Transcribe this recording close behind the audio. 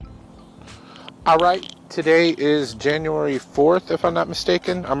All right, today is January 4th, if I'm not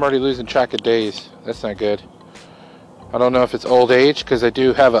mistaken. I'm already losing track of days. That's not good. I don't know if it's old age because I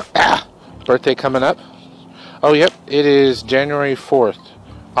do have a birthday coming up. Oh, yep, it is January 4th.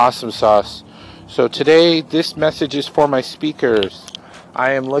 Awesome sauce. So today, this message is for my speakers.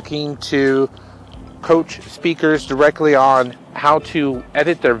 I am looking to coach speakers directly on how to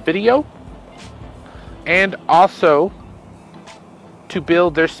edit their video and also to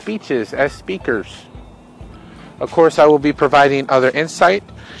build their speeches as speakers. Of course, I will be providing other insight.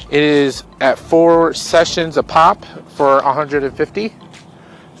 It is at 4 sessions a pop for 150.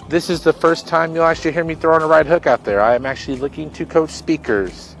 This is the first time you'll actually hear me throwing a right hook out there. I am actually looking to coach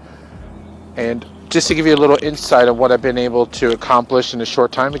speakers. And just to give you a little insight of what I've been able to accomplish in a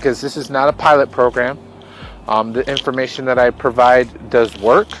short time, because this is not a pilot program. The information that I provide does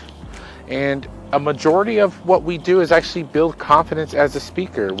work. And a majority of what we do is actually build confidence as a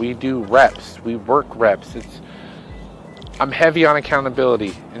speaker. We do reps. We work reps. I'm heavy on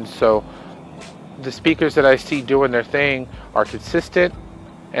accountability. And so the speakers that I see doing their thing are consistent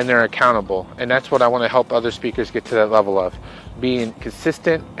and they're accountable. And that's what I want to help other speakers get to that level of, being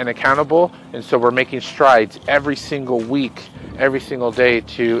consistent and accountable. And so we're making strides every single week, every single day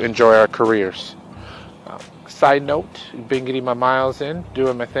to enjoy our careers. Side note, been getting my miles in,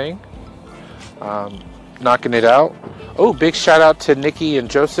 doing my thing, knocking it out. Oh, big shout out to Nikki and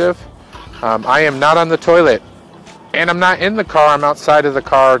Joseph. I am not on the toilet and I'm not in the car. I'm outside of the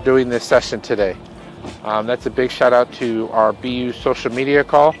car doing this session today. That's a big shout out to our BU social media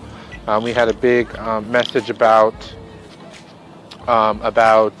call. We had a big message about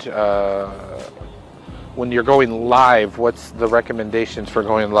when you're going live, what's the recommendations for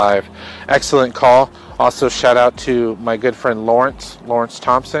going live. Excellent call. Also shout out to my good friend Lawrence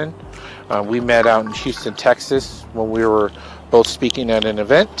Thompson. We met out in Houston, Texas when we were both speaking at an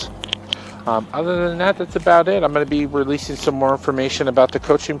event. Other than that, that's about it. I'm going to be releasing some more information about the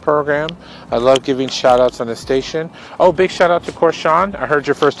coaching program. I love giving shout outs on the station. Oh, big shout out to Corshawn. I heard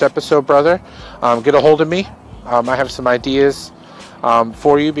your first episode, brother. Get a hold of me. I have some ideas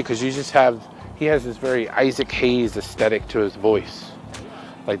for you, because he has this very Isaac Hayes aesthetic to his voice.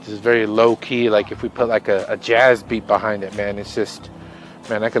 Like this very low key, like if we put like a jazz beat behind it, man, it's just,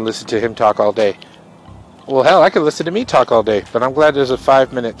 man, I can listen to him talk all day. Well, hell, I could listen to me talk all day, but I'm glad there's a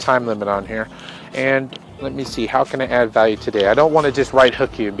 5-minute time limit on here. And let me see, how can I add value today? I don't want to just right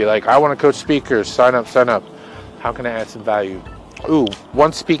hook you and be like, I want to coach speakers, sign up. How can I add some value? Ooh,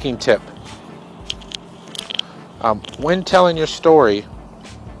 one speaking tip. When telling your story,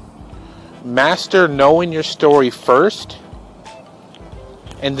 master knowing your story first,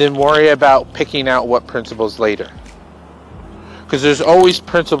 and then worry about picking out what principles later. Because there's always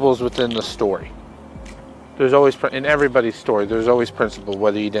principles within the story. There's always, in everybody's story, there's always principle.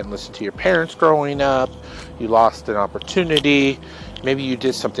 Whether you didn't listen to your parents growing up, you lost an opportunity, maybe you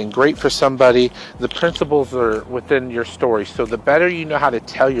did something great for somebody, the principles are within your story. So the better you know how to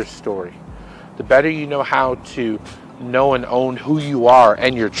tell your story, the better you know how to know and own who you are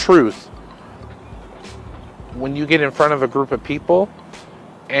and your truth, when you get in front of a group of people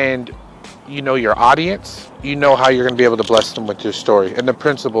and you know your audience, you know how you're going to be able to bless them with your story, and the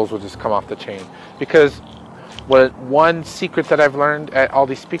principles will just come off the chain. Because one secret that I've learned at all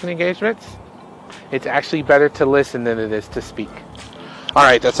these speaking engagements, it's actually better to listen than it is to speak. All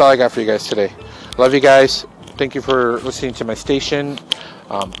right, that's all I got for you guys today. Love you guys. Thank you for listening to my station.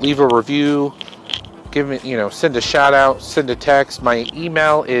 Leave a review. Give me, send a shout out, send a text. My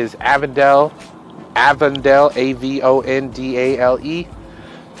email is Avondale, Avondale,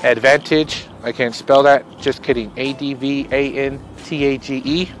 Advantage. I can't spell that. Just kidding. ADVANTAGE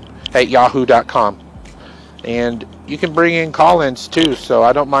 @yahoo.com. And you can bring in call-ins too, so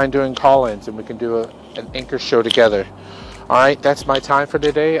I don't mind doing call-ins, and we can do an anchor show together. All right, that's my time for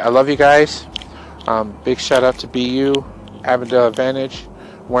today. I love you guys. Big shout out to BU, Avondale Advantage.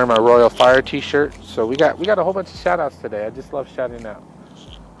 I'm wearing my Royal Fire t-shirt. So we got a whole bunch of shout outs today. I just love shouting out.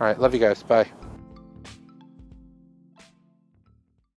 All right, love you guys. Bye.